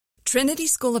Trinity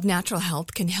School of Natural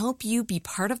Health can help you be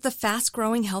part of the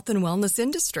fast-growing health and wellness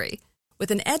industry.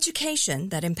 With an education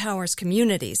that empowers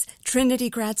communities, Trinity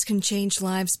grads can change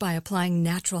lives by applying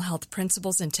natural health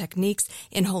principles and techniques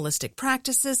in holistic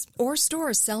practices or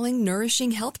stores selling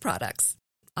nourishing health products.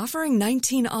 Offering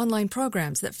 19 online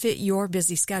programs that fit your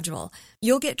busy schedule,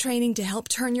 you'll get training to help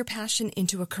turn your passion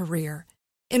into a career.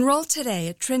 Enroll today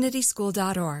at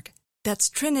trinityschool.org. That's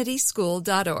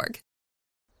trinityschool.org.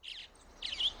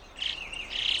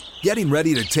 Getting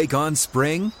ready to take on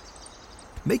spring?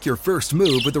 Make your first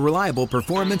move with the reliable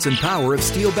performance and power of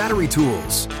Steel battery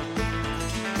tools.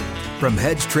 From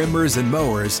hedge trimmers and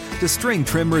mowers to string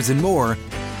trimmers and more,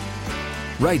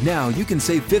 right now you can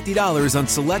save $50 on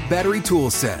select battery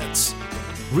tool sets.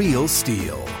 Real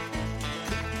Steel.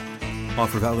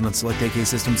 Offer valid on select AK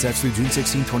system sets through June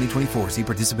 16, 2024. See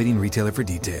participating retailer for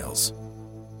details.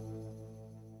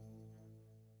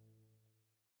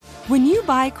 When you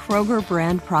buy Kroger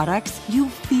brand products, you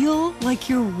feel like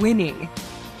you're winning.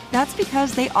 That's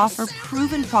because they offer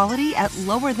proven quality at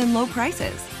lower than low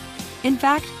prices. In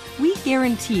fact, we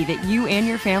guarantee that you and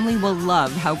your family will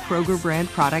love how Kroger brand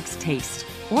products taste,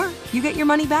 or you get your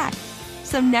money back.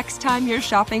 So next time you're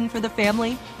shopping for the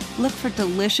family, look for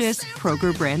delicious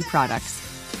Kroger brand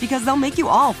products, because they'll make you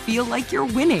all feel like you're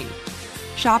winning.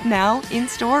 Shop now,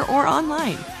 in-store, or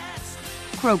online.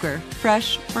 Kroger,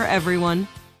 fresh for everyone.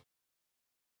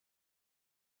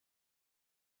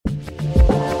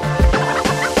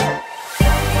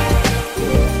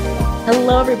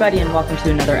 Hello, everybody, and welcome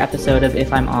to another episode of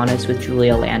If I'm Honest with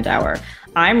Julia Landauer.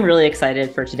 I'm really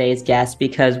excited for today's guest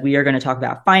because we are going to talk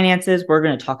about finances. We're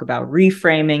going to talk about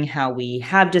reframing how we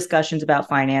have discussions about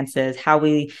finances, how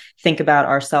we think about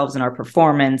ourselves and our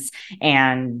performance,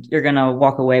 and you're going to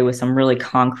walk away with some really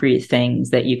concrete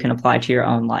things that you can apply to your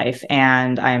own life.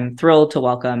 And I'm thrilled to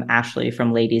welcome Ashley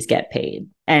from Ladies Get Paid.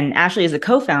 And Ashley is the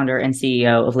co-founder and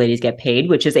CEO of Ladies Get Paid,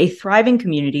 which is a thriving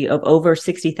community of over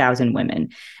 60,000 women.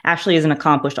 Ashley is an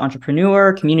accomplished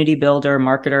entrepreneur, community builder,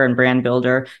 marketer, and brand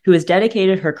builder who has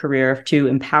dedicated her career to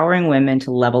empowering women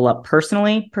to level up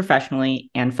personally, professionally,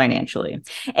 and financially,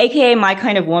 aka my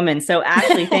kind of woman. So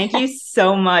Ashley, thank you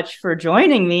so much for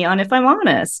joining me on If I'm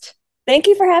Honest. Thank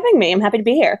you for having me. I'm happy to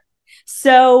be here.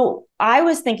 So I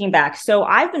was thinking back. So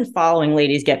I've been following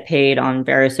Ladies Get Paid on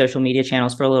various social media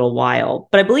channels for a little while,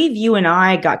 but I believe you and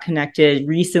I got connected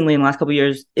recently in the last couple of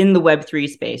years in the Web3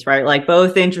 space, right? Like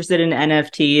both interested in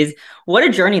NFTs. What a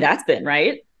journey that's been,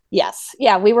 right? Yes.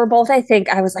 Yeah. We were both, I think,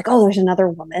 I was like, oh, there's another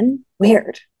woman.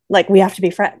 Weird. Like, we have to be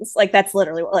friends. Like, that's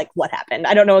literally what happened.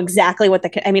 I don't know exactly what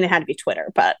it had to be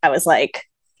Twitter, but I was like,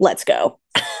 let's go.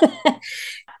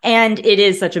 And it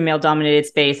is such a male-dominated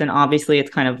space, and obviously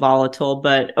it's kind of volatile.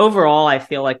 But overall, I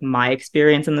feel like my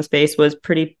experience in the space was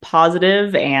pretty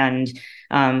positive. And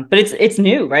but it's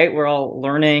new, right? We're all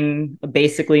learning a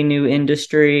basically new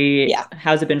industry. Yeah.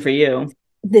 How's it been for you?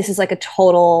 This is like it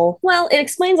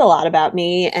explains a lot about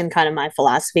me and kind of my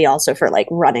philosophy also for like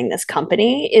running this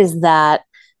company, is that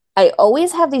I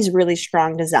always have these really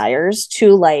strong desires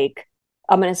to like,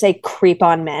 I'm going to say creep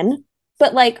on men,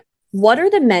 but like, what are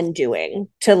the men doing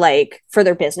to like for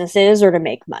their businesses or to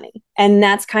make money? And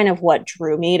that's kind of what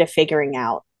drew me to figuring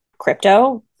out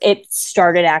crypto. It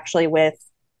started actually with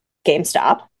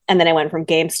GameStop, and then I went from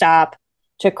GameStop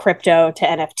to crypto to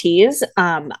NFTs.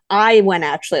 I went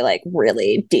actually like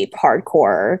really deep,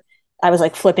 hardcore. I was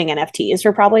like flipping NFTs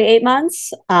for probably 8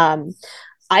 months.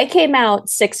 I came out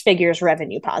 6 figures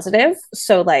revenue positive.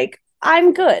 So like,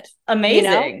 I'm good.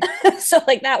 Amazing. You know? So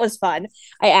like, that was fun.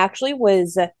 I actually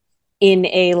was in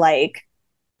a like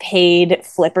paid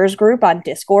flippers group on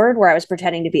Discord where I was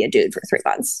pretending to be a dude for 3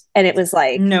 months. And it was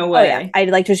like, no way. Oh, yeah. I'd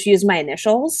like just use my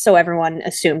initials. So everyone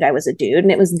assumed I was a dude.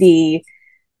 And it was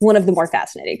one of the more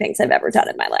fascinating things I've ever done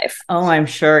in my life. Oh, I'm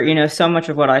sure. You know, so much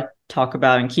of what I talk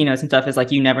about in keynotes and stuff is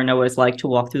like, you never know what it's like to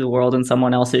walk through the world in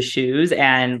someone else's shoes.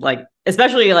 And like,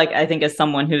 especially like, I think as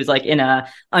someone who's like in a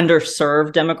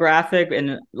underserved demographic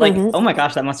and like, oh my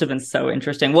gosh, that must've been so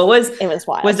interesting. It was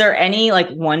wild. Was there any like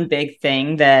one big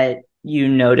thing that you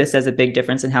noticed as a big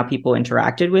difference in how people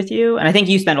interacted with you? And I think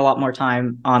you spend a lot more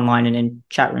time online and in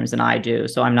chat rooms than I do,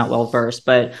 so I'm not well versed,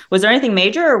 but was there anything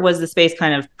major, or was the space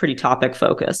kind of pretty topic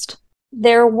focused?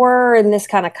 There were, and this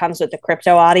kind of comes with the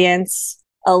crypto audience,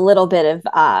 a little bit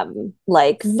of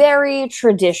like very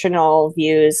traditional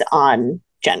views on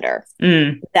gender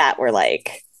that were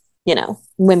like, you know,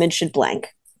 women should blank.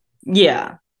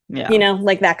 Yeah. Yeah. You know,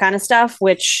 like that kind of stuff,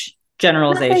 which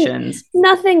generalizations.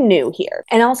 Nothing new here.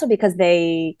 And also because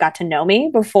they got to know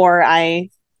me before I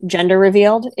gender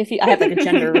revealed. I have like a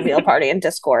gender reveal party in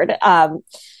Discord.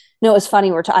 No, it was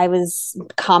funny. I was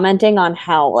commenting on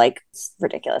how like it's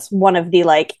ridiculous. One of the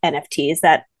like NFTs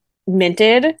that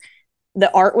minted,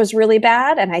 the art was really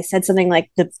bad, and I said something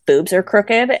like the boobs are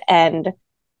crooked, and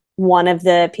one of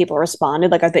the people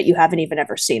responded like, "I bet you haven't even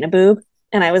ever seen a boob,"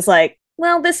 and I was like,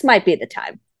 "Well, this might be the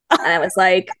time." And I was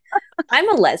like, "I'm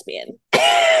a lesbian."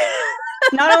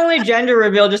 Not only gender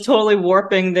reveal, just totally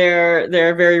warping their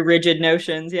very rigid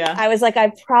notions. Yeah. I was like,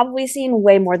 I've probably seen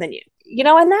way more than you,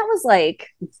 and that was like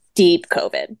deep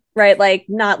COVID, right? Like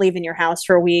not leaving your house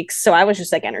for weeks. So I was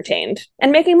just like entertained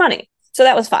and making money. So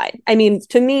that was fine. I mean,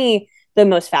 to me, the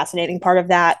most fascinating part of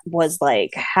that was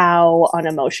like how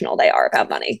unemotional they are about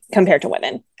money compared to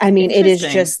women. I mean, it is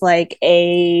just like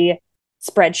a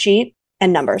spreadsheet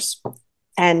and numbers,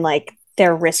 and like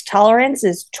their risk tolerance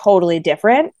is totally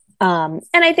different. And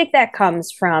I think that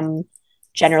comes from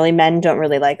generally men don't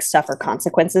really like suffer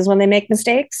consequences when they make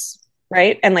mistakes,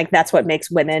 right? And like that's what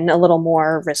makes women a little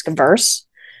more risk averse.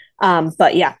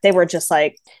 But yeah, they were just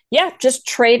like, yeah, just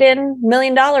trade in $1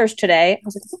 million today. I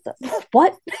was like,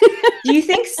 what? Do you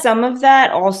think some of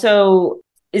that also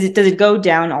does it go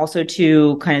down also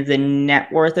to kind of the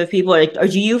net worth of people? Like, or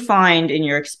do you find in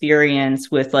your experience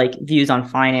with like views on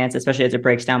finance, especially as it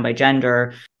breaks down by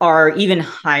gender, are even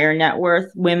higher net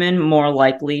worth women more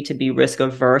likely to be risk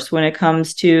averse when it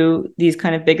comes to these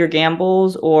kind of bigger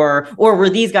gambles? Or were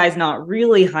these guys not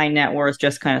really high net worth,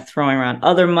 just kind of throwing around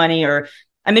other money? Or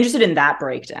I'm interested in that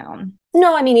breakdown.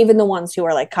 No, I mean, even the ones who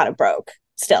are like kind of broke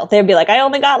still, they'd be like, I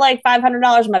only got like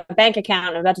 $500 in my bank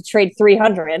account. I'm about to trade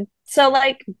 300. So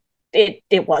like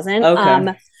it wasn't.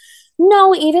 Okay.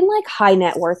 No, even like high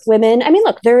net worth women. I mean,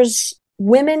 look, there's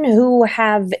women who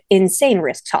have insane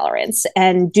risk tolerance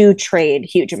and do trade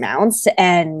huge amounts.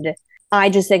 And I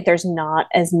just think there's not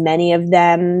as many of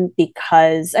them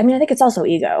because, I mean, I think it's also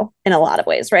ego in a lot of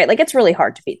ways, right? Like it's really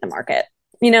hard to beat the market,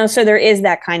 so there is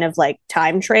that kind of like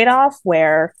time trade off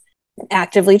where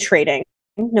actively trading,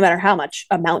 no matter how much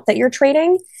amount that you're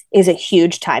trading, is a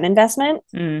huge time investment.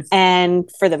 And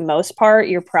for the most part,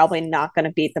 you're probably not going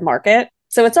to beat the market.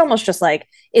 So it's almost just like,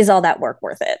 is all that work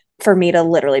worth it for me to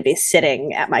literally be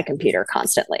sitting at my computer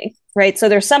constantly? Right. So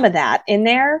there's some of that in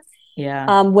there.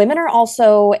 Yeah. Women are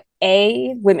also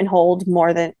women hold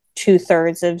more than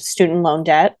 2/3 of student loan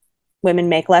debt. Women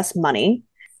make less money.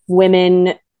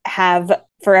 Women have,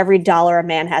 for every dollar a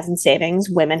man has in savings,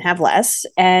 women have less,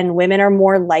 and women are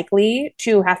more likely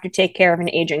to have to take care of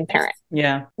an aging parent.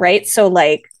 Yeah. Right. So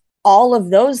like all of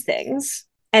those things,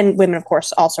 and women, of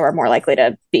course, also are more likely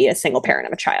to be a single parent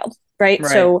of a child. Right.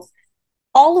 So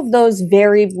all of those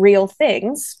very real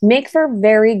things make for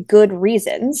very good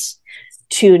reasons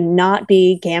to not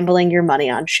be gambling your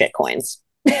money on shit coins.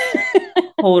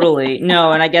 Totally.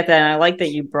 No, and I get that. And I like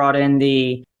that you brought in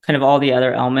the kind of all the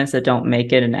other elements that don't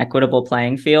make it an equitable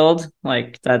playing field.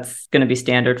 Like that's going to be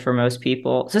standard for most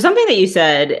people. So something that you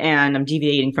said, and I'm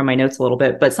deviating from my notes a little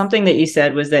bit, but something that you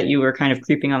said was that you were kind of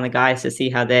creeping on the guys to see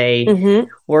how they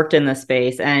worked in the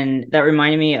space. And that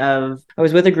reminded me of, I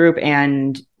was with a group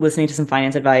and listening to some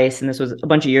finance advice, and this was a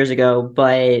bunch of years ago,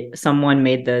 but someone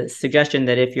made the suggestion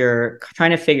that if you're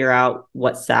trying to figure out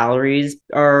what salaries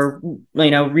are,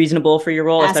 reasonable for your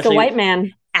role, ask a white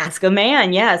man. Ask a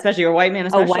man, yeah, especially a white man,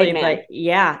 especially. A white man. But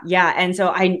yeah. And so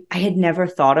I had never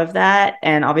thought of that.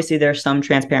 And obviously there's some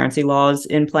transparency laws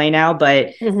in play now, but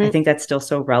I think that's still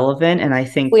so relevant. And I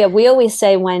think we always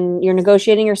say when you're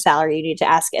negotiating your salary, you need to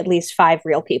ask at least 5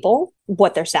 real people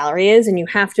what their salary is, and you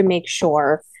have to make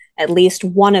sure at least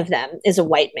one of them is a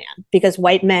white man, because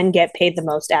white men get paid the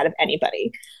most out of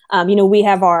anybody. We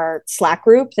have our Slack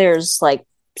group. There's like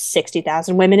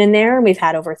 60,000 women in there, and we've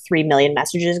had over 3 million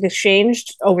messages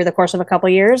exchanged over the course of a couple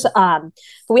of years. But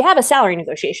we have a salary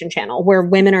negotiation channel where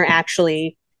women are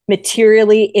actually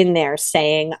materially in there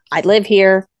saying, I live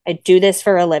here, I do this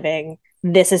for a living,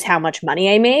 this is how much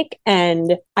money I make.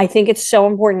 And I think it's so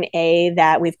important,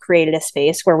 that we've created a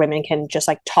space where women can just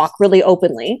like talk really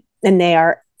openly, and they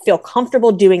feel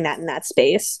comfortable doing that in that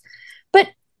space. But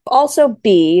also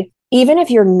B, even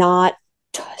if you're not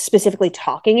specifically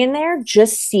talking in there,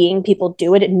 just seeing people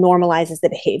do it, it normalizes the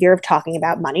behavior of talking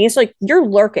about money. It's like you're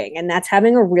lurking, and that's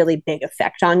having a really big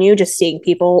effect on you, just seeing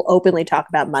people openly talk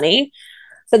about money.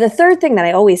 But the third thing that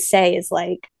I always say is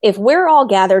like, if we're all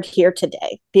gathered here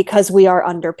today because we are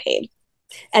underpaid,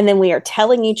 and then we are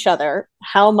telling each other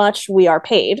how much we are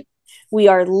paid, we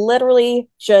are literally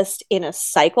just in a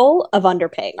cycle of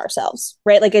underpaying ourselves,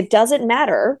 right? Like it doesn't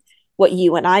matter what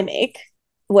you and I make.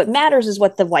 What matters is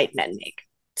what the white men make.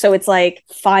 So it's like,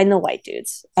 find the white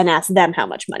dudes and ask them how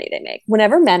much money they make.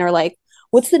 Whenever men are like,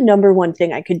 what's the number one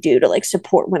thing I could do to like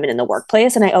support women in the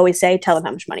workplace? And I always say, tell them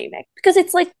how much money you make, because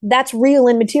it's like, that's real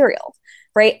and material.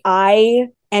 right? I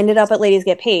ended up at Ladies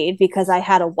Get Paid because I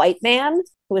had a white man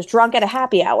who was drunk at a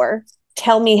happy hour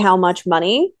tell me how much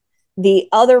money the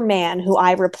other man who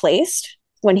I replaced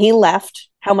when he left,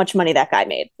 how much money that guy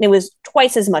made. It was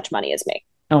twice as much money as me.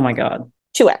 Oh my God.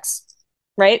 2x,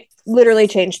 right? Literally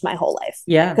changed my whole life.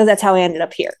 Yeah. Because that's how I ended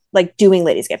up here, like doing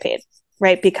Ladies Get Paid,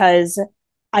 right? Because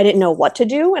I didn't know what to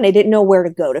do and I didn't know where to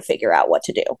go to figure out what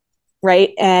to do,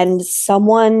 right? And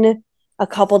someone a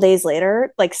couple days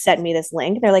later like sent me this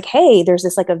link. They're like, hey, there's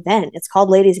this like event. It's called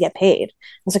Ladies Get Paid.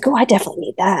 I was like, oh, I definitely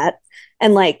need that.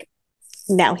 And like,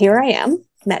 now here I am,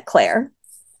 met Claire.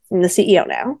 I'm the CEO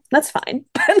now. That's fine.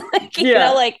 But like, you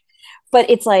know, like, but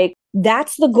it's like,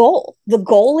 that's the goal. The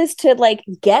goal is to like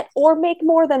get or make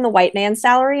more than the white man's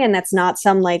salary. And that's not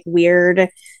some like weird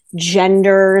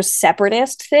gender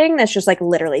separatist thing. That's just like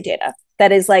literally data.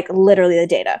 That is like literally the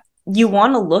data. You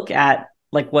want to look at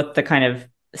like what the kind of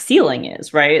ceiling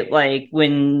is, right? Like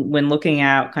when looking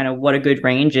at kind of what a good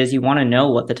range is, you want to know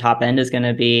what the top end is going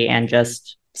to be, and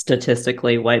just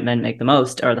statistically white men make the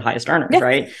most, or the highest earners,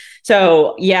 right?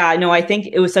 So yeah, no, I think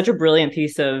it was such a brilliant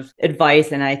piece of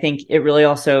advice. And I think it really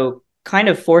also kind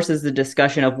of forces the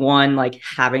discussion of, one, like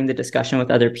having the discussion with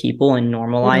other people and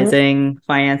normalizing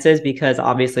finances, because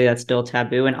obviously that's still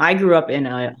taboo. And I grew up in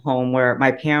a home where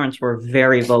my parents were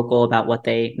very vocal about what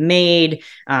they made,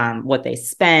 what they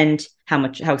spent, how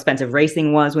expensive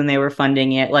racing was when they were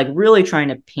funding it, like really trying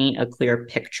to paint a clear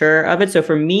picture of it. So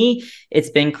for me,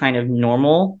 it's been kind of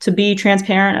normal to be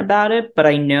transparent about it, but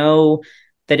I know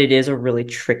that it is a really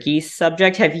tricky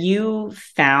subject. Have you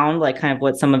found like kind of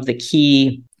what some of the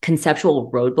key conceptual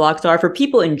roadblocks are for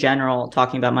people in general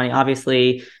talking about money?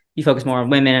 Obviously, you focus more on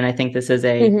women. And I think this is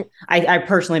I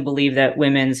personally believe that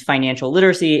women's financial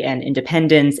literacy and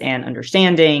independence and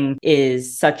understanding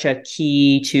is such a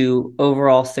key to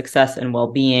overall success and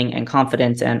well-being and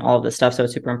confidence and all of this stuff. So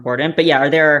it's super important. But yeah, are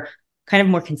there kind of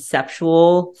more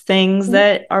conceptual things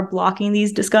that are blocking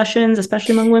these discussions,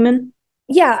 especially among women?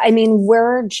 Yeah, I mean,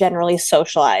 we're generally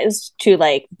socialized to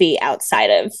like be outside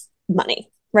of money,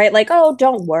 right? Like, oh,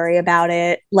 don't worry about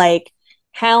it. Like,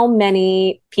 how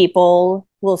many people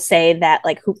will say that,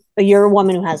 like, you're a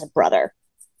woman who has a brother.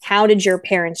 How did your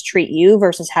parents treat you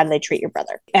versus how do they treat your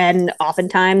brother? And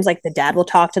oftentimes, like, the dad will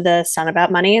talk to the son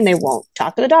about money and they won't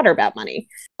talk to the daughter about money.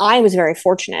 I was very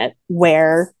fortunate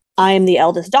where I am the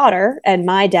eldest daughter and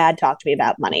my dad talked to me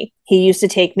about money. He used to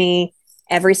take me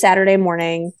every Saturday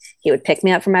morning. He would pick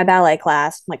me up from my ballet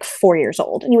class, I'm like 4 years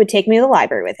old, and he would take me to the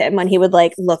library with him when he would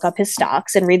like look up his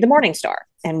stocks and read the Morning Star.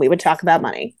 And we would talk about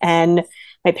money. And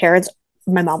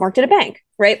my mom worked at a bank,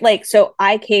 right? Like, so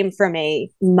I came from a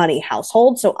money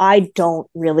household. So I don't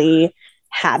really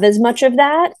have as much of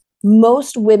that.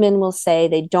 Most women will say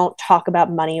they don't talk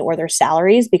about money or their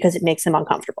salaries because it makes them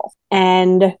uncomfortable.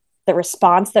 And the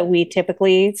response that we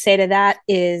typically say to that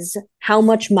is, how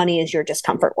much money is your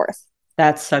discomfort worth?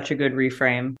 That's such a good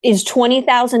reframe. Is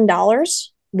 $20,000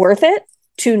 worth it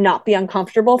to not be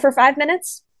uncomfortable for 5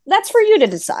 minutes? That's for you to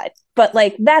decide. But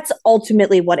like, that's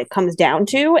ultimately what it comes down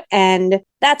to. And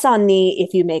that's on the,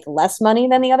 if you make less money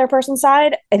than the other person's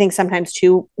side. I think sometimes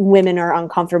too, women are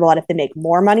uncomfortable at if they make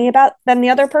more money than the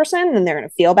other person, then they're going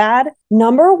to feel bad.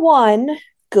 Number one,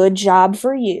 good job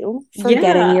for you for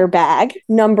getting your bag.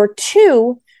 Number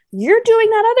two, you're doing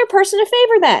that other person a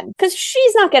favor then, because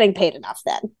she's not getting paid enough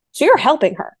then. So you're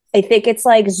helping her. I think it's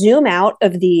like zoom out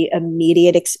of the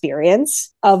immediate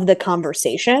experience of the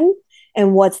conversation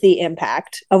and what's the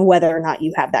impact of whether or not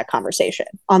you have that conversation.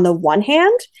 On the one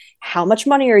hand, how much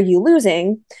money are you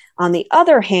losing? On the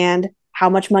other hand, how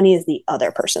much money is the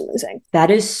other person losing? That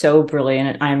is so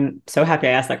brilliant. I'm so happy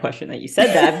I asked that question, that you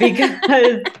said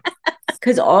that,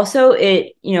 because also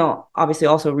it, obviously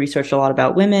also researched a lot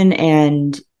about women,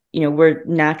 and we're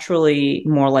naturally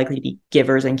more likely to be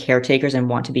givers and caretakers and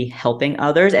want to be helping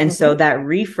others. And so that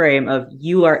reframe of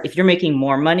if you're making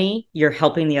more money, you're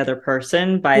helping the other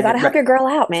person by you got to help your girl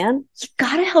out, man. You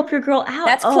got to help your girl out.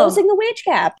 That's closing the wage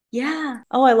gap. Yeah.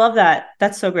 Oh, I love that.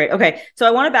 That's so great. Okay. So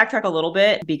I want to backtrack a little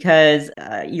bit because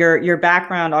your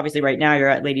background, obviously right now you're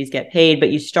at Ladies Get Paid, but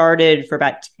you started for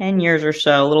about 10 years or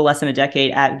so, a little less than a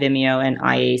decade at Vimeo and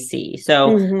IAC.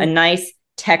 So a nice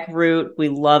tech route. We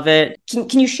love it.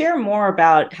 Can you share more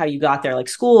about how you got there, like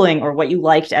schooling or what you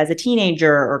liked as a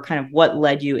teenager, or kind of what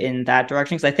led you in that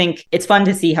direction? Because I think it's fun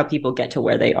to see how people get to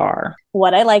where they are.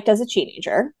 What I liked as a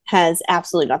teenager has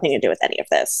absolutely nothing to do with any of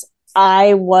this.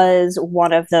 I was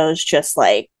one of those just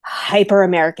like hyper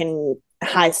American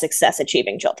high success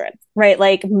achieving children, right?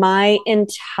 Like my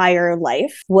entire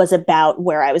life was about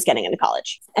where I was getting into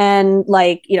college. And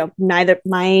like, you know, neither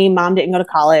my mom didn't go to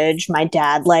college. My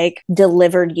dad like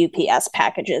delivered UPS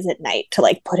packages at night to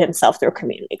like put himself through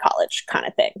community college kind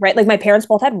of thing, right? Like my parents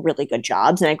both had really good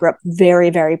jobs and I grew up very,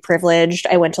 very privileged.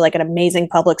 I went to like an amazing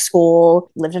public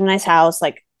school, lived in a nice house,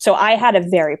 like so I had a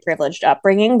very privileged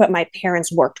upbringing, but my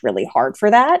parents worked really hard for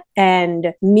that.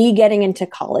 And me getting into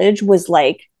college was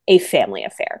like a family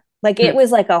affair. Like it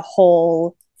was like a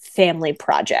whole family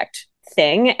project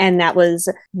thing. And that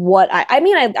was what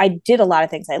I did a lot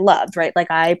of things I loved, right? Like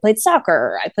I played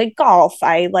soccer, I played golf,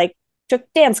 I like took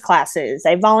dance classes,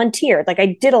 I volunteered, like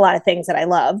I did a lot of things that I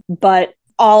loved, but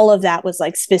all of that was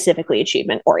like specifically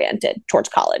achievement oriented towards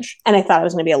college. And I thought I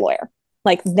was going to be a lawyer.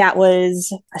 Like that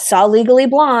was, I saw Legally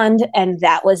Blonde and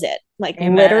that was it. Like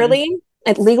Amen. Literally,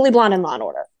 and Legally Blonde and Law and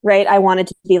Order, right? I wanted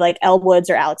to be like Elle Woods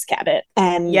or Alex Cabot.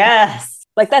 And yes,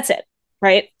 like that's it,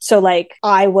 right? So like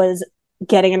I was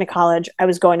getting into college, I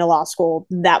was going to law school.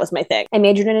 That was my thing. I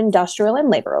majored in industrial and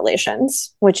labor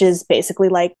relations, which is basically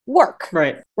like work.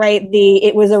 Right.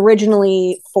 It was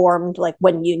originally formed like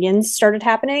when unions started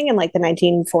happening in like the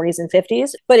 1940s and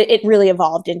 50s, but it really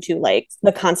evolved into like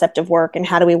the concept of work and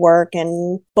how do we work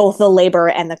and both the labor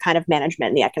and the kind of management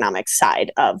and the economic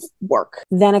side of work.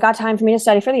 Then it got time for me to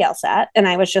study for the LSAT and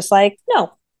I was just like,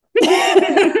 no.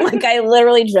 Like I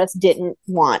literally just didn't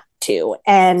want to.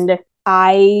 And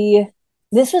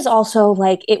this was also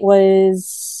like, it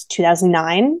was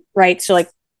 2009, right? So like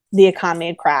the economy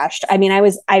had crashed. I mean,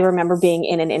 I remember being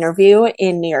in an interview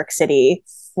in New York City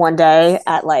one day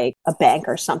at like a bank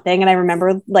or something. And I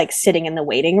remember like sitting in the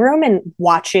waiting room and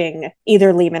watching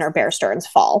either Lehman or Bear Stearns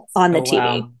fall on the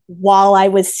TV while I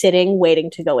was sitting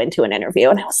waiting to go into an interview.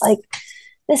 And I was like,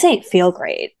 this ain't feel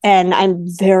great. And I'm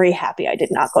very happy I did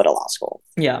not go to law school.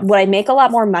 Yeah. Would I make a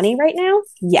lot more money right now?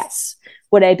 Yes.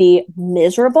 Would I be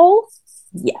miserable?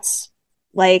 Yes.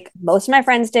 Like most of my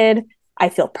friends did. I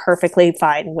feel perfectly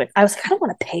fine with, I was like, I don't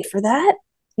want to pay for that,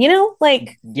 you know,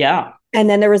 like, yeah. And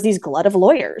then there was these glut of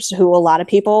lawyers who a lot of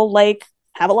people like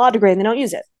have a law degree and they don't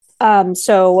use it.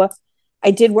 So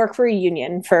I did work for a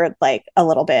union for like a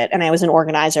little bit and I was an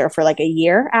organizer for like a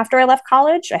year after I left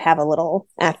college. I have a little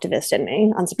activist in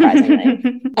me,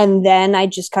 unsurprisingly. And then I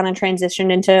just kind of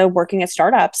transitioned into working at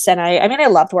startups. And I mean, I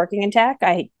loved working in tech.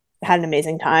 I had an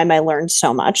amazing time. I learned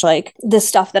so much. Like the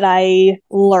stuff that I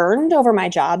learned over my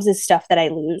jobs is stuff that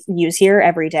I use here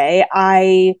every day.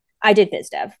 I did biz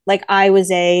dev. Like I was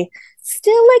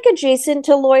still like adjacent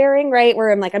to lawyering, right?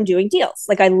 Where I'm like, I'm doing deals.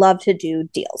 Like I love to do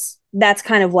deals. That's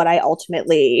kind of what I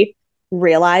ultimately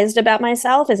realized about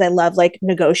myself is I love like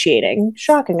negotiating.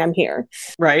 Shocking, I'm here.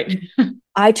 Right.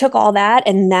 I took all that,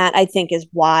 and that I think is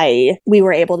why we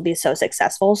were able to be so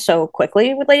successful so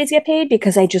quickly with Ladies Get Paid,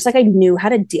 because I just like I knew how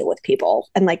to deal with people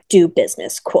and like do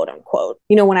business, quote unquote.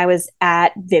 You know, when I was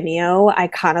at Vimeo, I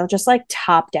kind of just like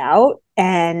topped out,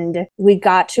 and we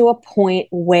got to a point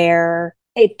where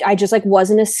I just like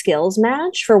wasn't a skills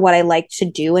match for what I liked to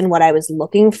do and what I was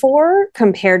looking for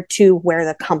compared to where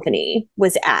the company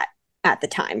was at the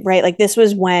time, right? Like this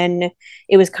was when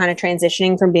it was kind of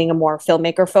transitioning from being a more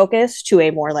filmmaker focused to a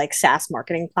more like SaaS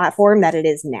marketing platform that it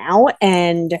is now.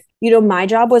 And, you know, my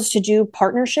job was to do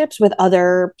partnerships with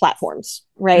other platforms,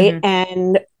 right?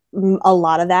 And a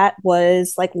lot of that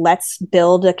was like, let's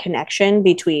build a connection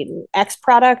between X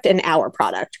product and our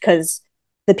product, because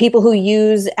the people who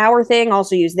use our thing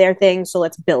also use their thing. So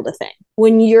let's build a thing.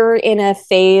 When you're in a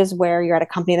phase where you're at a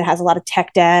company that has a lot of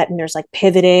tech debt and there's like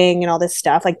pivoting and all this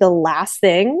stuff, like the last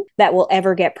thing that will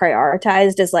ever get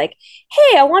prioritized is like,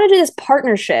 hey, I want to do this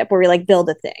partnership where we like build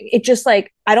a thing. It just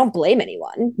like, I don't blame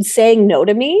anyone. Saying no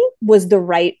to me was the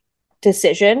right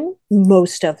decision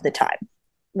most of the time,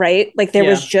 right? Like there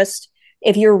was just,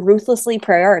 if you're ruthlessly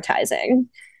prioritizing,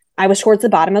 I was towards the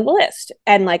bottom of the list.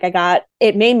 And like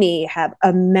it made me have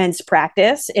immense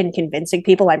practice in convincing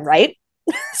people I'm right.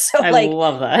 So I like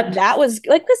love that. That was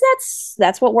like, because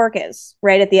that's what work is,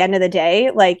 right? At the end of the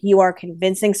day, like you are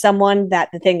convincing someone that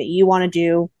the thing that you want to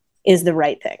do is the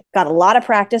right thing. Got a lot of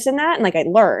practice in that. And like I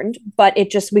learned, but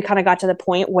we kind of got to the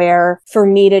point where for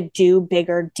me to do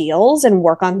bigger deals and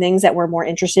work on things that were more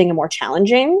interesting and more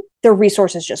challenging, the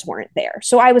resources just weren't there.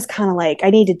 So I was kind of like, I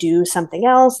need to do something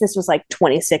else. This was like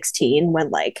 2016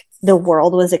 when like the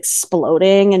world was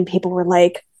exploding and people were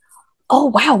like, oh,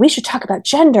 wow, we should talk about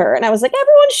gender. And I was like,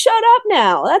 everyone shut up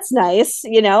now. That's nice,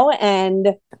 you know?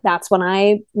 And that's when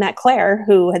I met Claire,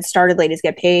 who had started Ladies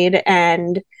Get Paid.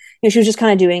 And you know, she was just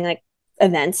kind of doing like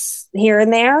events here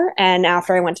and there. And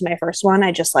after I went to my first one,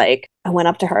 I went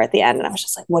up to her at the end and I was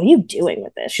just like, what are you doing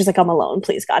with this? She's like, I'm alone.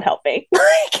 Please, God help me.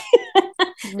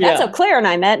 That's how Claire and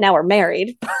I met. Now we're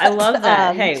married. I love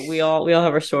that. Hey, we all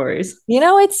have our stories.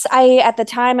 At the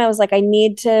time I was like, I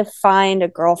need to find a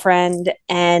girlfriend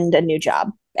and a new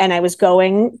job. And I was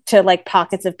going to like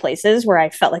pockets of places where I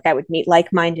felt like I would meet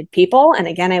like-minded people. And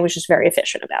again, I was just very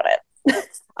efficient about it.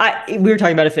 We were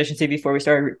talking about efficiency before we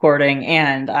started recording,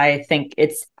 and I think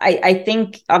I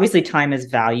think obviously time is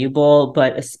valuable,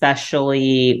 but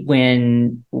especially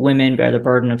when women bear the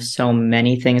burden of so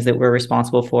many things that we're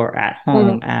responsible for at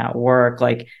home, at work,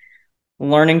 like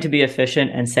learning to be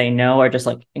efficient and say no are just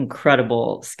like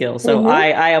incredible skills. So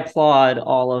I applaud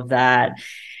all of that.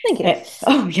 Thank you.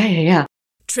 Oh, yeah.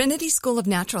 Trinity School of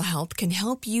Natural Health can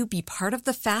help you be part of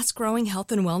the fast-growing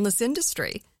health and wellness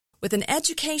industry. With an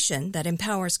education that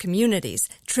empowers communities,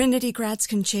 Trinity grads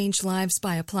can change lives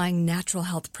by applying natural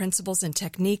health principles and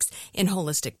techniques in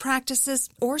holistic practices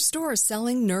or stores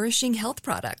selling nourishing health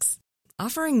products.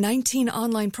 Offering 19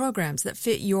 online programs that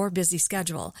fit your busy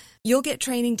schedule, you'll get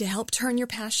training to help turn your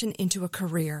passion into a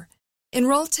career.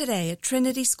 Enroll today at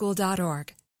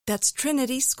trinityschool.org. That's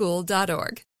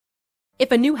trinityschool.org.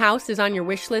 If a new house is on your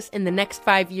wish list in the next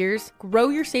 5 years, grow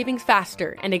your savings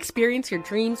faster and experience your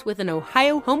dreams with an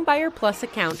Ohio Homebuyer Plus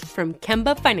account from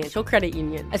Kemba Financial Credit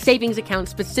Union. A savings account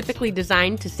specifically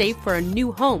designed to save for a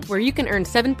new home, where you can earn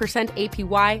 7%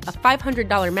 APY, a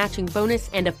 $500 matching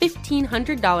bonus, and a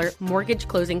 $1,500 mortgage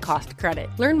closing cost credit.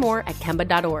 Learn more at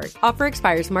Kemba.org. Offer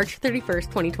expires March 31st,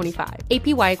 2025.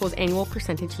 APY equals annual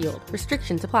percentage yield.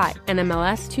 Restrictions apply.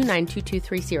 NMLS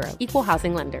 292230. Equal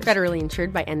housing lender. Federally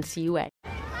insured by NCUA.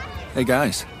 Hey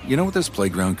guys, you know what this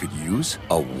playground could use?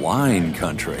 A wine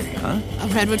country, huh? A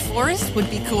redwood forest would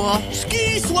be cool.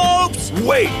 Ski slopes!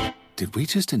 Wait! Did we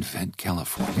just invent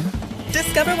California?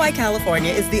 Discover why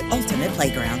California is the ultimate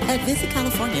playground at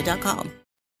visitcalifornia.com.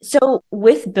 So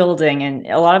with building, and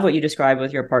a lot of what you described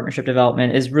with your partnership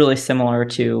development is really similar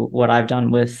to what I've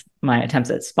done with my attempts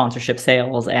at sponsorship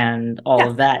sales and all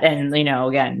of that. And,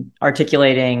 again,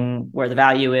 articulating where the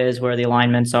value is, where the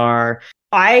alignments are.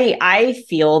 I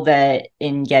feel that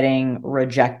in getting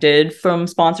rejected from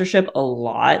sponsorship a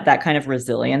lot, that kind of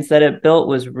resilience that it built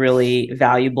was really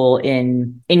valuable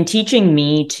in teaching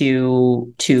me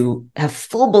to have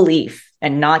full belief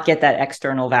and not get that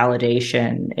external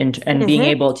validation and being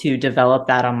able to develop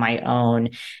that on my own.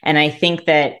 And I think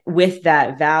that with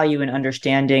that value and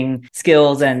understanding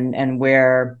skills and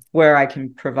where I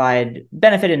can provide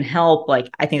benefit and help,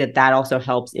 like, I think that also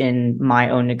helps in my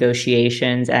own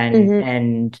negotiations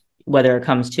and whether it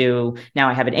comes to, now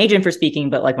I have an agent for speaking,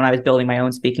 but like when I was building my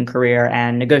own speaking career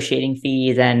and negotiating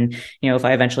fees, and, if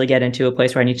I eventually get into a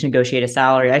place where I need to negotiate a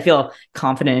salary, I feel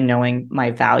confident in knowing my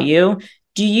value.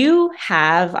 Do you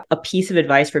have a piece of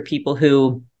advice for people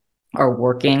who are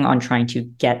working on trying to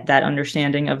get that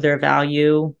understanding of their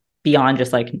value beyond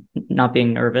just like not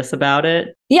being nervous about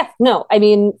it? Yeah, no, I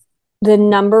mean, the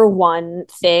number one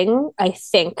thing I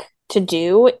think to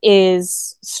do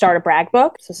is start a brag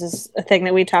book. So this is a thing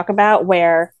that we talk about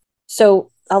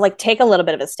so I'll like take a little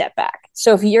bit of a step back.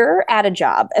 So if you're at a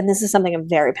job, and this is something I'm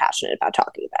very passionate about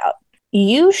talking about,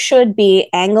 you should be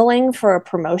angling for a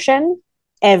promotion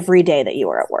every day that you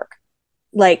are at work.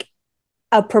 Like,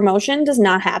 a promotion does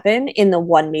not happen in the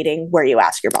one meeting where you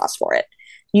ask your boss for it.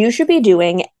 You should be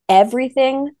doing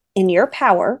everything in your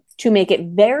power to make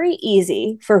it very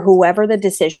easy for whoever the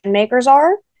decision makers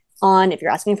are on if you're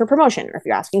asking for promotion, or if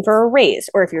you're asking for a raise,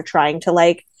 or if you're trying to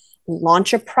like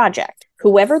launch a project.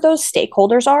 Whoever those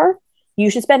stakeholders are,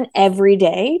 you should spend every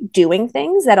day doing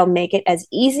things that'll make it as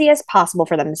easy as possible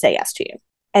for them to say yes to you.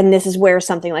 And this is where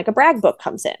something like a brag book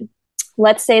comes in.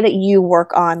 Let's say that you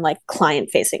work on like client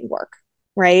facing work,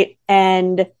 right?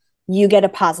 And you get a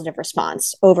positive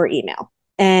response over email,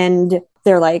 and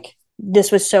they're like,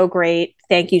 this was so great.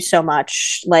 Thank you so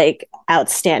much. Like,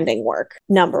 outstanding work.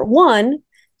 Number one,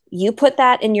 you put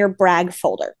that in your brag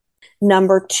folder.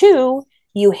 Number two,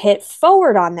 you hit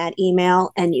forward on that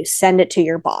email and you send it to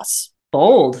your boss.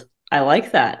 Bold. I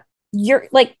like that. You're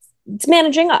like, it's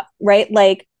managing up, right?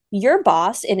 Like, your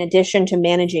boss, in addition to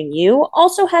managing you,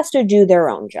 also has to do their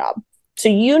own job. So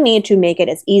you need to make it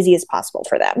as easy as possible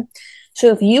for them.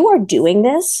 So if you are doing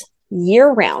this year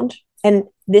round, and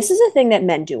this is a thing that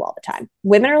men do all the time.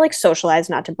 Women are like socialized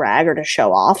not to brag or to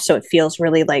show off. So it feels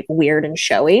really like weird and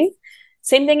showy.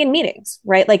 Same thing in meetings,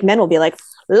 right? Like, men will be like,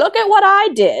 look at what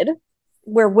I did.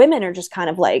 Where women are just kind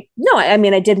of like, no, I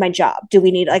mean, I did my job. Do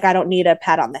we need, like, I don't need a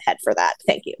pat on the head for that.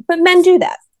 Thank you. But men do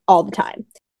that all the time.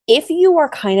 If you are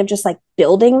kind of just like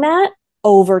building that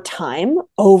over time,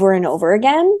 over and over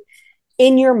again,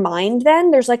 in your mind,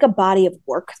 then there's like a body of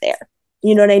work there.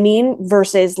 You know what I mean?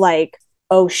 Versus like,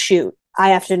 oh, shoot, I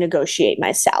have to negotiate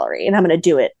my salary and I'm going to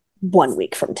do it 1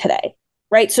 week from today.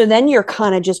 Right. So then you're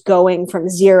kind of just going from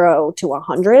 0 to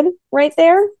 100 right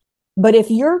there. But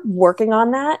if you're working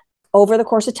on that over the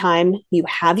course of time, you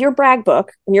have your brag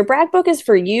book, and your brag book is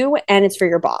for you and it's for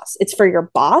your boss. It's for your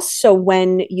boss. So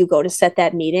when you go to set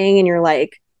that meeting and you're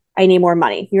like, I need more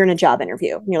money, you're in a job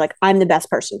interview and you're like, I'm the best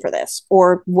person for this,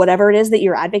 or whatever it is that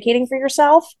you're advocating for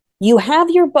yourself, you have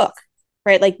your book,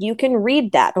 right? Like you can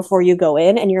read that before you go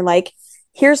in and you're like,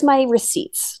 here's my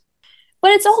receipts.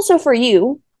 But it's also for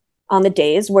you on the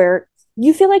days where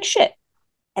you feel like shit.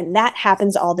 And that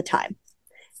happens all the time.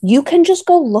 You can just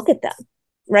go look at them,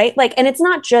 right? Like, and it's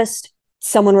not just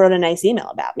someone wrote a nice email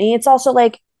about me. It's also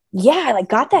like, yeah, I like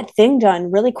got that thing done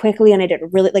really quickly and I did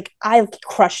really, like, I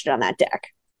crushed it on that deck.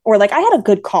 Or like, I had a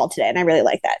good call today and I really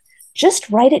like that. Just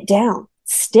write it down,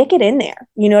 stick it in there.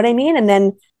 You know what I mean? And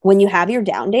then when you have your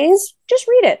down days, just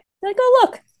read it. You're like, oh,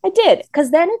 look, I did.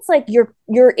 Because then it's like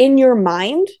you're in your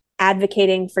mind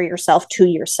advocating for yourself to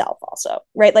yourself also,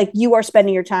 right? Like you are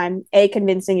spending your time, A,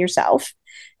 convincing yourself,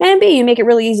 and B, you make it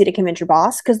really easy to convince your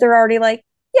boss because they're already like,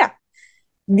 yeah.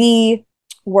 The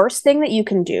worst thing that you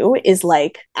can do is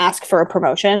like ask for a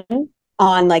promotion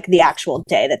on like the actual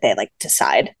day that they like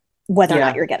decide whether or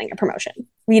not you're getting a promotion.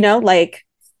 You know, like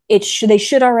they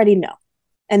should already know.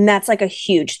 And that's like a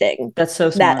huge thing. That's so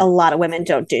smart. That a lot of women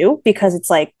don't do because it's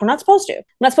like, we're not supposed to. I'm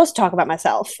not supposed to talk about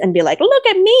myself and be like, look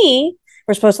at me.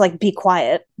 We're supposed to like be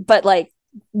quiet. But like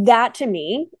that to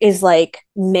me is like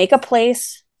make a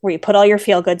place where you put all your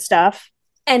feel good stuff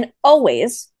and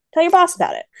always tell your boss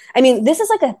about it. I mean, this is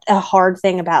like a hard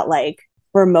thing about like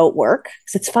remote work.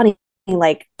 Because it's funny,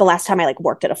 like the last time I like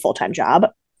worked at a full-time job,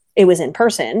 it was in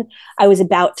person. I was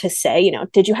about to say, you know,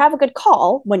 did you have a good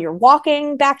call? When you're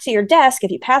walking back to your desk,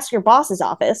 if you pass your boss's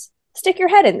office, stick your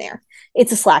head in there.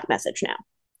 It's a Slack message now,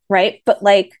 right? But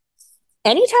like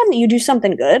anytime that you do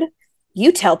something good,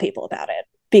 you tell people about it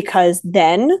because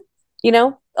then, you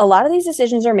know, a lot of these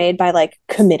decisions are made by like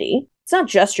committee. It's not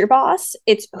just your boss.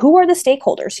 It's who are the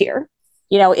stakeholders here?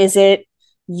 You know, is it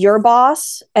your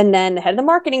boss and then the head of the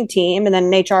marketing team and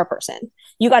then an HR person?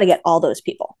 You got to get all those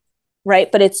people.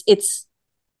 Right. But it's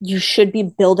you should be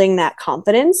building that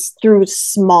confidence through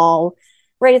small,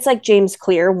 right? It's like James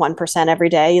Clear, 1% every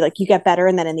day. Like you get better.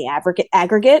 And then in the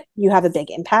aggregate, you have a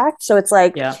big impact. So it's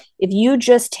like, if you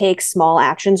just take small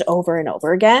actions over and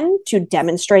over again to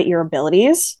demonstrate your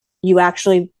abilities, you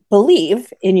actually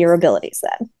believe in your abilities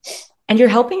then. And you're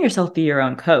helping yourself be your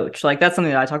own coach. Like that's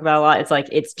something that I talk about a lot. It's like,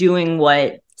 it's doing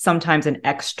what sometimes an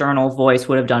external voice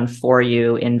would have done for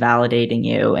you in validating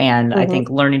you. And I think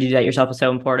learning to do that yourself is so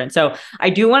important. So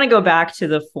I do want to go back to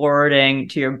the forwarding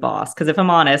to your boss. Because if I'm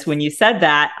honest, when you said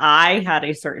that, I had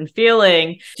a certain feeling.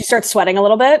 Did you start sweating a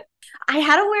little bit? I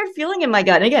had a weird feeling in my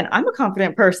gut. And again, I'm a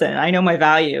confident person. I know my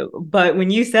value. But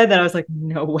when you said that, I was like,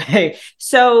 no way.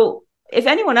 So if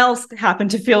anyone else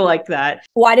happened to feel like that.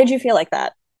 Why did you feel like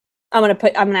that? I'm going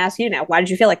to ask you now. Why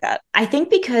did you feel like that? I think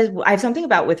because I have something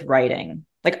about with writing.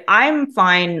 Like I'm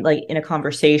fine, like in a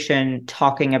conversation,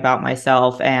 talking about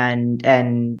myself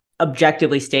and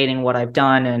objectively stating what I've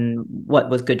done and what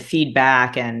was good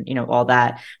feedback and, you know, all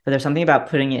that. But there's something about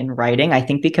putting it in writing. I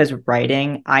think because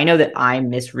writing, I know that I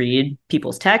misread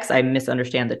people's texts. I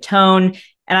misunderstand the tone.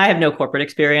 And I have no corporate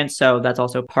experience. So that's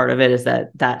also part of it, is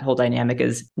that whole dynamic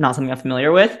is not something I'm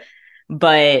familiar with.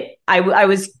 But I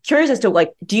was curious as to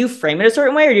like, do you frame it a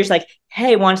certain way, or you're just like,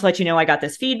 hey, wanted to let you know I got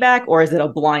this feedback? Or is it a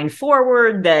blind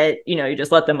forward that, you know, you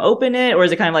just let them open it? Or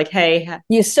is it kind of like, hey,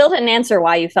 you still didn't answer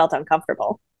why you felt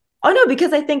uncomfortable? Oh, no,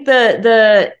 because I think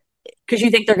because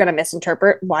you think they're going to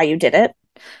misinterpret why you did it?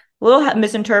 A little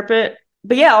misinterpret.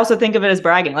 But yeah, also think of it as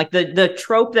bragging, like the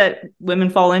trope that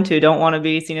women fall into, don't want to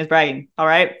be seen as bragging. All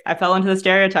right. I fell into the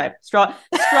stereotype. Strong,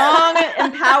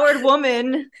 empowered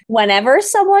woman. Whenever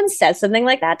someone says something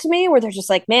like that to me, where they're just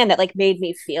like, man, that like made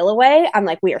me feel a way, I'm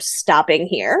like, we are stopping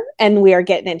here and we are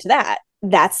getting into that.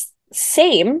 That's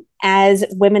same as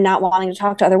women not wanting to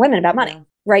talk to other women about money,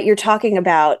 right? You're talking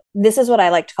about, this is what I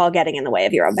like to call getting in the way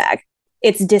of your own bag.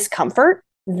 It's discomfort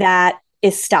that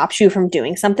stops you from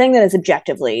doing something that is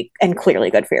objectively and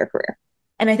clearly good for your career.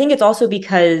 And I think it's also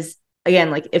because, again,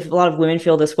 like if a lot of women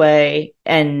feel this way,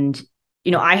 and,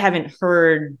 you know, I haven't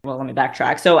heard, well, let me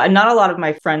backtrack. So not a lot of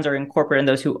my friends are in corporate, and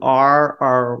those who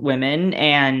are women.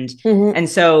 And, and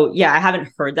so, yeah, I haven't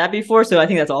heard that before. So I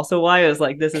think that's also why I was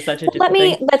like, this is such a different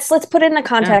thing. Let's put it in the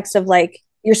context of like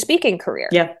your speaking career.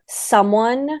 Yeah.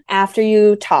 Someone, after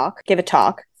you give a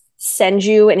talk, send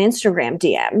you an Instagram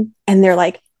DM and they're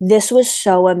like, this was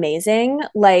so amazing.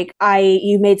 Like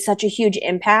you made such a huge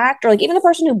impact. Or like even the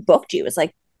person who booked you is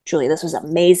like, Julie, this was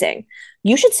amazing.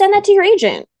 You should send that to your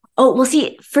agent. Oh, well,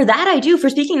 see, for that I do. For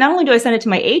speaking, not only do I send it to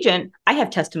my agent, I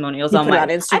have testimonials on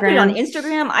Instagram. I put it on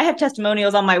Instagram. I have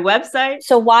testimonials on my website.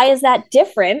 So why is that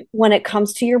different when it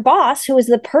comes to your boss, who is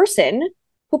the person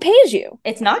who pays you?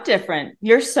 It's not different.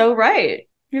 You're so right.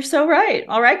 You're so right.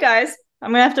 All right, guys.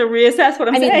 I'm gonna have to reassess what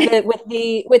I'm saying.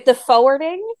 With the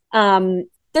forwarding,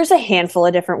 there's a handful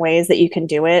of different ways that you can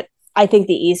do it. I think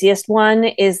the easiest one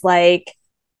is like,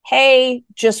 hey,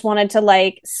 just wanted to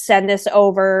like send this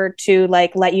over to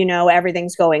like let you know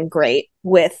everything's going great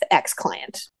with X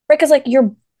client. Right? Because like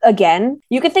you can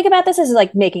think about this as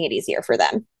like making it easier for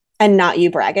them and not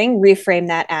you bragging. Reframe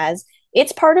that as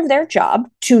it's part of their job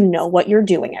to know what you're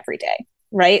doing every day.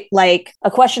 Right? Like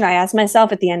a question I ask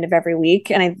myself at the end of every week,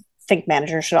 and I think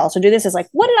managers should also do this, is like,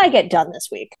 what did I get done this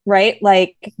week? Right?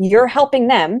 Like you're helping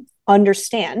them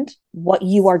understand what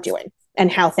you are doing and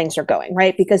how things are going,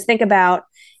 right? Because think about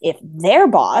if their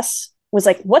boss was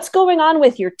like, what's going on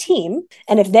with your team?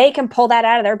 And if they can pull that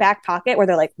out of their back pocket where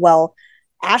they're like, well,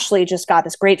 Ashley just got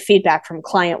this great feedback from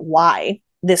client Y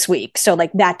this week. So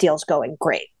like that deal's going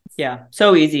great. Yeah,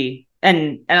 so easy.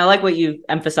 And I like what you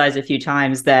emphasized a few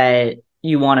times, that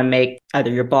you want to make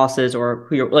either your bosses or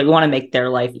who you're like, want to make their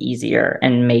life easier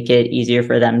and make it easier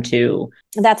for them too.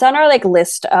 That's on our like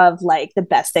list of like the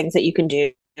best things that you can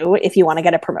do if you want to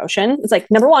get a promotion. It's like,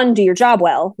 number one, do your job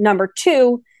well. Number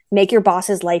two, make your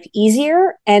boss's life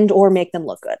easier and or make them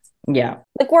look good. Yeah.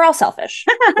 Like we're all selfish.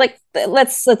 Like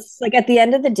let's like at the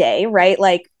end of the day, right?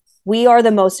 Like we are the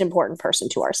most important person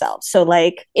to ourselves. So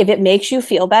like if it makes you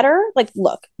feel better, like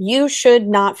look, you should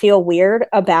not feel weird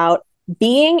about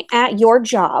being at your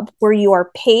job where you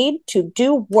are paid to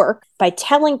do work by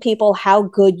telling people how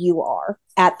good you are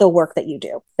at the work that you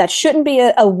do. That shouldn't be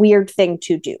a weird thing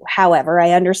to do. However,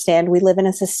 I understand we live in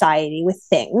a society with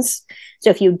things. So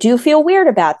if you do feel weird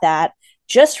about that,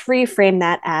 just reframe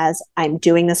that as I'm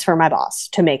doing this for my boss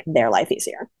to make their life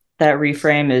easier. That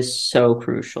reframe is so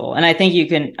crucial. And I think you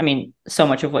can, I mean, so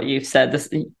much of what you've said, this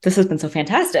has been so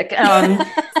fantastic.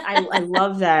 I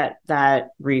love that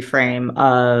reframe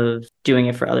of doing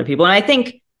it for other people. And I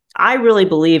think I really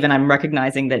believe, and I'm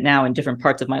recognizing that now in different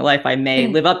parts of my life, I may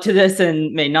live up to this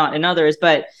and may not in others,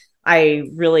 but I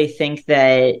really think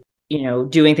that, you know,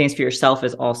 doing things for yourself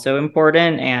is also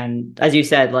important. And as you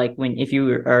said, like if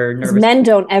you are nervous, men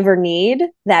don't ever need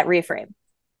that reframe.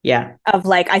 Yeah. Of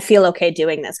like, I feel okay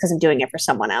doing this because I'm doing it for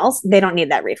someone else. They don't need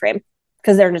that reframe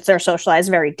because they're socialized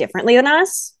very differently than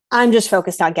us. I'm just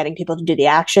focused on getting people to do the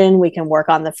action. We can work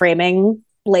on the framing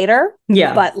later.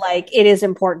 Yeah. But like, it is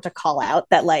important to call out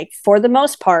that like, for the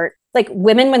most part, like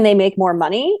women, when they make more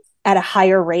money at a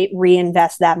higher rate,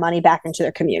 reinvest that money back into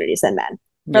their communities than men.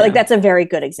 Yeah. But like, that's a very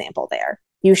good example there.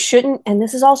 You shouldn't, and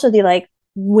this is also the like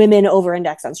women over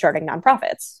index on starting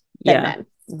nonprofits than men.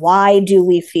 Why do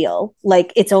we feel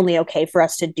like it's only okay for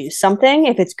us to do something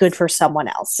if it's good for someone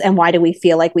else? And why do we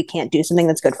feel like we can't do something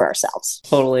that's good for ourselves?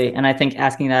 Totally. And I think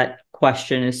asking that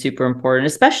question is super important,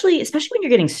 especially when you're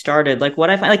getting started. Like what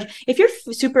I find, like if you're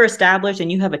super established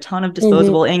and you have a ton of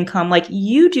disposable income, like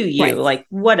you do you, right, like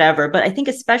whatever. But I think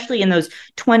especially in those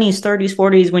 20s, 30s,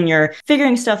 40s, when you're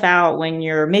figuring stuff out, when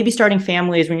you're maybe starting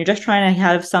families, when you're just trying to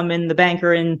have some in the bank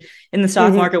or in the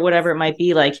stock market, whatever it might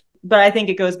be, like, but I think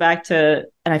it goes back to,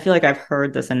 and I feel like I've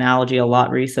heard this analogy a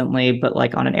lot recently, but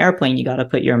like on an airplane, you got to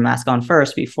put your mask on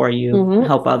first before you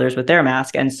help others with their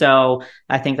mask. And so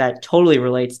I think that totally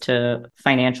relates to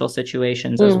financial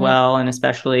situations as well. And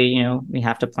especially, you know, we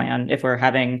have to plan if we're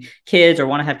having kids or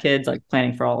want to have kids, like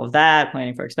planning for all of that,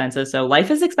 planning for expenses. So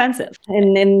life is expensive.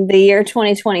 And in the year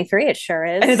 2023, it sure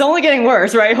is. And it's only getting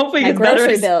worse, right? Hopefully it's better.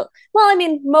 Grocery bill. Well, I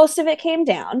mean, most of it came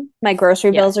down. My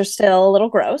grocery bills are still a little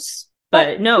gross.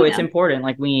 But no, it's important.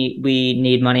 Like we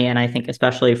need money. And I think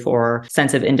especially for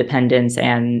sense of independence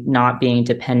and not being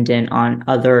dependent on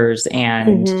others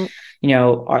and, you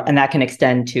know, and that can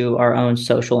extend to our own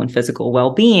social and physical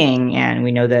well-being. And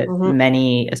we know that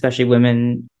many, especially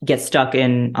women, get stuck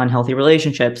in unhealthy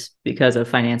relationships because of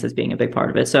finances being a big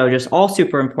part of it. So just all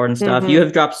super important stuff. You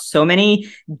have dropped so many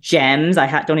gems.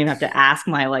 I don't even have to ask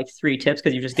my like 3 tips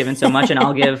because you've just given so much, and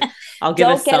I'll give Don't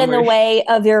get in the way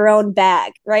of your own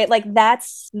bag, right? Like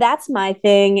that's my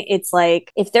thing. It's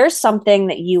like, if there's something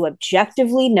that you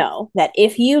objectively know that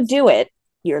if you do it,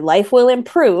 your life will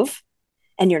improve,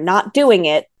 and you're not doing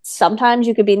it, sometimes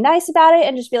you could be nice about it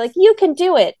and just be like, you can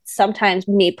do it. Sometimes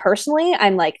me personally,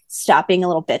 I'm like, stop being a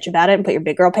little bitch about it and put your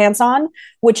big girl pants on.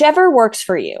 Whichever works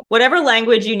for you. Whatever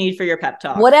language you need for your pep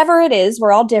talk. Whatever it is,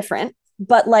 we're all different.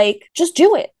 But like, just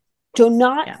do it. Do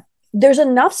not there's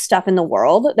enough stuff in the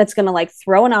world that's going to like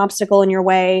throw an obstacle in your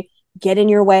way, get in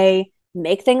your way,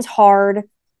 make things hard.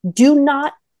 Do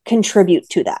not contribute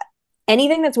to that.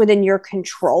 Anything that's within your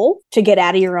control to get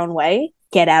out of your own way,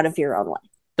 get out of your own way.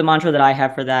 The mantra that I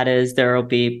have for that is there will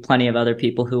be plenty of other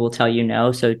people who will tell you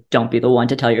no. So don't be the one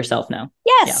to tell yourself no.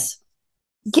 Yes.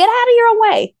 Yeah. Get out of your own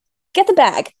way. Get the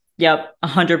bag. Yep.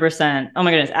 100%. Oh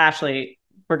my goodness. Ashley,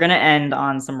 we're going to end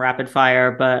on some rapid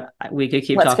fire, but we could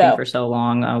keep talking for so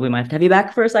long. We might have to have you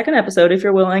back for a second episode if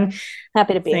you're willing.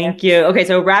 Happy to be here. Thank you. Okay.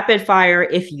 So rapid fire,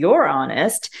 if you're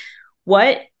honest,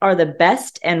 what are the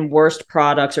best and worst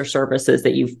products or services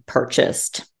that you've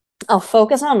purchased? I'll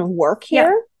focus on work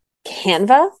here. Yeah.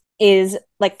 Canva and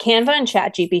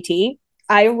ChatGPT.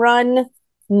 I run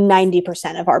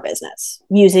 90% of our business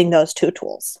using those two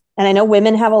tools. And I know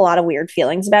women have a lot of weird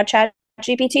feelings about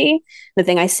ChatGPT. The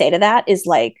thing I say to that is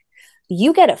like,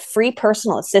 you get a free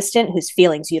personal assistant whose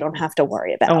feelings you don't have to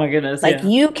worry about. Oh my goodness. Like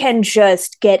you can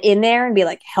just get in there and be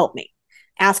like, help me.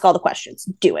 Ask all the questions.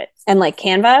 Do it. And like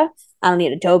Canva, I don't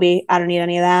need Adobe. I don't need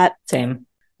any of that. Same.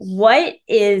 What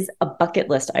is a bucket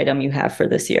list item you have for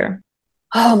this year?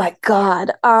 Oh my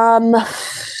God.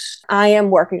 I am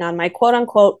working on my quote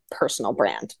unquote personal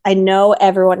brand. I know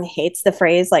everyone hates the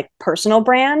phrase like personal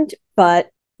brand, but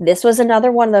this was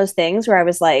another one of those things where I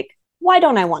was like, why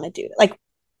don't I want to do it? Like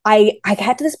I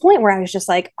got to this point where I was just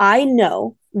like, I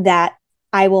know that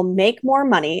I will make more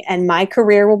money and my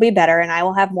career will be better and I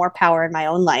will have more power in my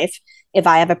own life if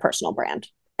I have a personal brand.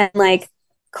 And like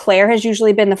Claire has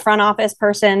usually been the front office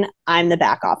person. I'm the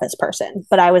back office person.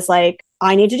 But I was like,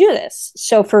 I need to do this.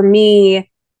 So for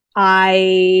me,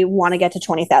 I want to get to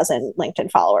 20,000 LinkedIn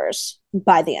followers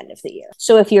by the end of the year.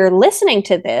 So if you're listening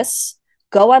to this,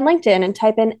 go on LinkedIn and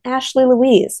type in Ashley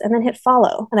Louise and then hit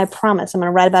follow. And I promise I'm going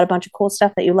to write about a bunch of cool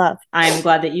stuff that you love. I'm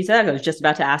glad that you said that. I was just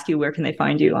about to ask you, where can they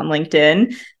find you on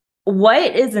LinkedIn?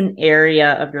 What is an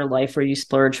area of your life where you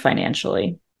splurge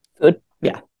financially? Food.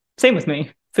 Yeah. Same with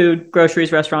me. Food,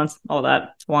 groceries, restaurants, all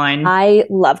that, wine. I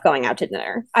love going out to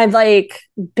dinner. I've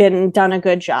done a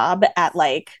good job at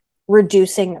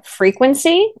reducing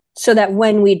frequency so that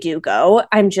when we do go,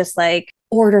 I'm just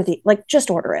just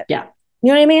order it. Yeah.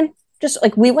 You know what I mean? Just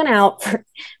we went out to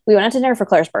dinner for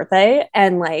Claire's birthday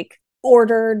and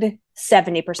ordered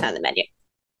 70% of the menu.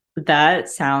 That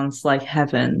sounds like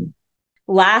heaven.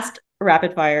 Last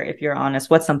rapid fire, if you're honest,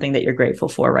 what's something that you're grateful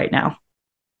for right now?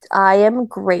 I am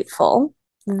grateful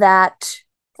that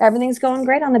everything's going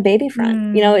great on the baby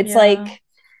front. It's like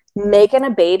making a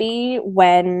baby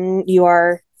when you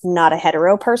are not a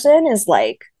hetero person is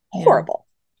horrible.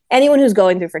 Anyone who's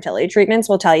going through fertility treatments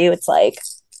will tell you it's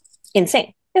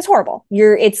insane. It's horrible.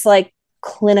 It's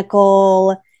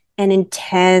clinical and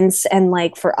intense. And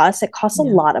for us, it costs a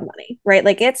lot of money, right?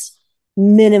 It's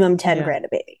minimum 10 grand a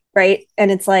baby, right?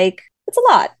 And it's it's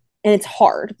a lot and it's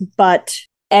hard, but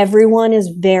everyone is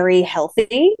very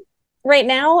healthy right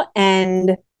now.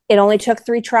 And it only took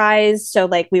 3 tries. So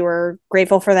we were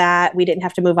grateful for that. We didn't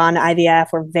have to move on to IVF.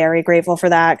 We're very grateful for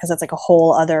that because that's a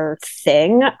whole other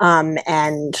thing.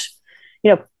 And,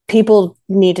 people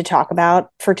need to talk about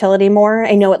fertility more.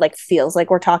 I know it feels like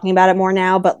we're talking about it more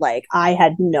now, but I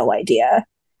had no idea.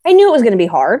 I knew it was going to be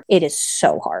hard. It is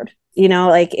so hard.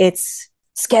 It's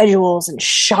schedules and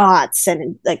shots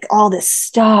and all this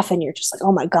stuff and you're just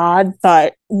oh my God,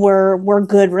 but we're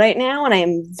good right now and I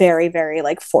am very, very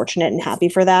fortunate and happy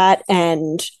for that.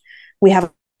 And we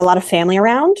have a lot of family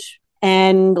around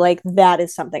and that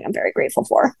is something I'm very grateful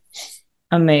for.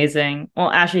 Amazing. Well,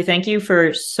 Ashley, thank you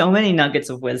for so many nuggets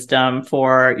of wisdom,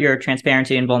 for your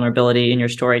transparency and vulnerability in your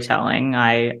storytelling.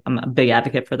 I am a big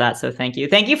advocate for that. So thank you.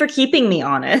 Thank you for keeping me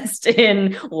honest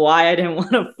in why I didn't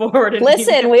want to forward it.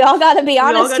 Listen, we all got to be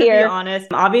honest here. Be honest.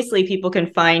 Obviously, people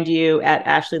can find you at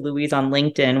Ashley Louise on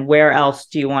LinkedIn. Where else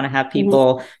do you want to have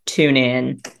people tune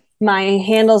in? My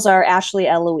handles are Ashley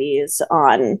L. Louise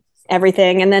on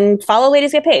everything. And then follow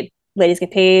Ladies Get Paid.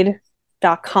 LadiesGetPaid.com.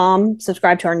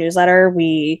 Subscribe to our newsletter.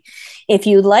 If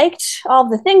you liked all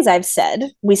the things I've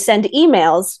said, we send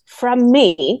emails from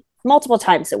me multiple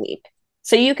times a week.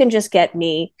 So you can just get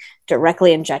me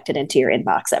directly injected into your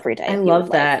inbox every day. I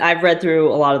love that. I've read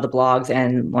through a lot of the blogs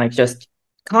and just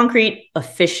concrete,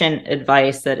 efficient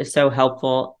advice that is so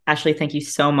helpful. Ashley, thank you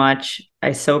so much.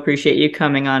 I so appreciate you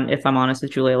coming on If I'm Honest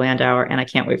with Julia Landauer, and I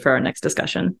can't wait for our next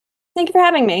discussion. Thank you for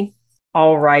having me.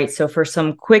 All right. So for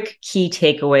some quick key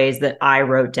takeaways that I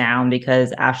wrote down,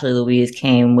 because Ashley Louise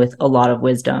came with a lot of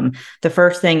wisdom. The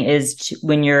first thing is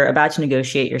when you're about to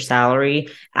negotiate your salary,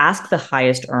 ask the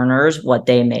highest earners what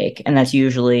they make. And that's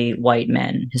usually white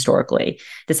men historically.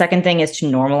 The second thing is to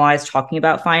normalize talking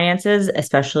about finances,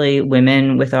 especially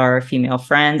women with our female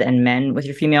friends and men with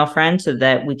your female friends, so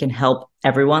that we can help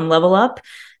everyone level up.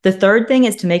 The third thing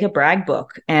is to make a brag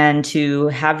book and to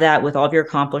have that with all of your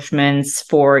accomplishments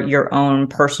for your own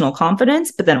personal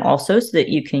confidence, but then also so that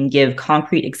you can give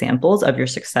concrete examples of your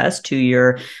success to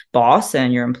your boss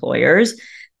and your employers.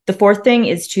 The fourth thing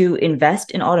is to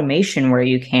invest in automation where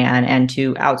you can and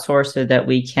to outsource so that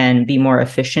we can be more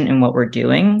efficient in what we're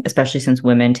doing, especially since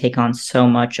women take on so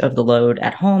much of the load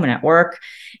at home and at work.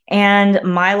 And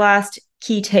my last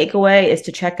key takeaway is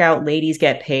to check out Ladies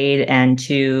Get Paid and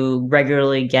to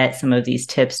regularly get some of these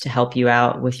tips to help you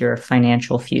out with your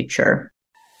financial future.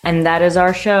 And that is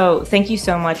our show. Thank you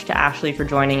so much to Ashley for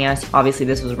joining us. Obviously,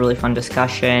 this was a really fun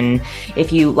discussion.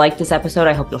 If you liked this episode,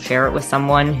 I hope you'll share it with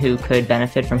someone who could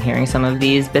benefit from hearing some of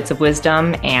these bits of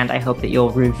wisdom. And I hope that you'll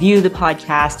review the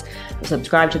podcast,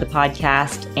 subscribe to the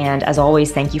podcast. And as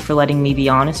always, thank you for letting me be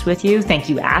honest with you. Thank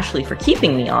you, Ashley, for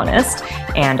keeping me honest.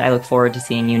 And I look forward to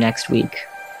seeing you next week.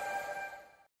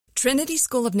 Trinity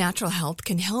School of Natural Health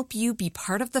can help you be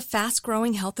part of the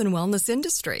fast-growing health and wellness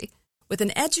industry. With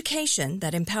an education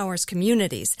that empowers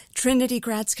communities, Trinity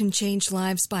grads can change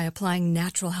lives by applying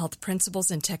natural health principles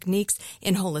and techniques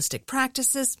in holistic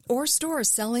practices or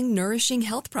stores selling nourishing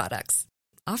health products.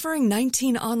 Offering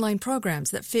 19 online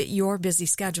programs that fit your busy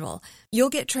schedule, you'll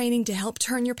get training to help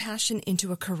turn your passion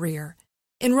into a career.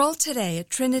 Enroll today at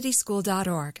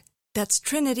trinityschool.org. That's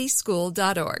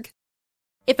trinityschool.org.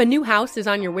 If a new house is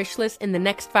on your wish list in the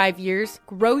next 5 years,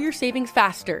 grow your savings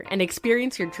faster and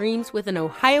experience your dreams with an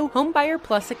Ohio Homebuyer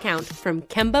Plus account from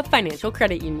Kemba Financial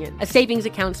Credit Union. A savings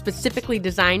account specifically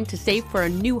designed to save for a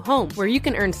new home where you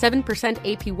can earn 7%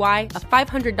 APY,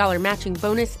 a $500 matching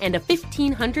bonus, and a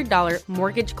 $1,500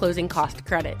 mortgage closing cost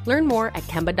credit. Learn more at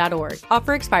Kemba.org.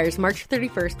 Offer expires March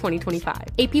 31st, 2025.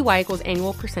 APY equals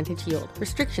annual percentage yield.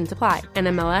 Restrictions apply.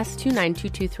 NMLS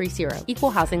 292230.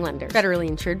 Equal housing lender. Federally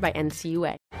insured by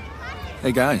NCUA.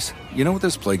 Hey guys, you know what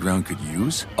this playground could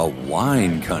use? A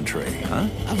wine country, huh?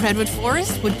 A redwood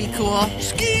forest would be cool.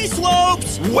 Ski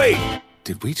slopes! Wait!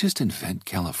 Did we just invent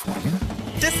California?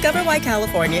 Discover why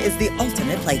California is the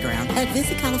ultimate playground at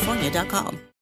visitcalifornia.com.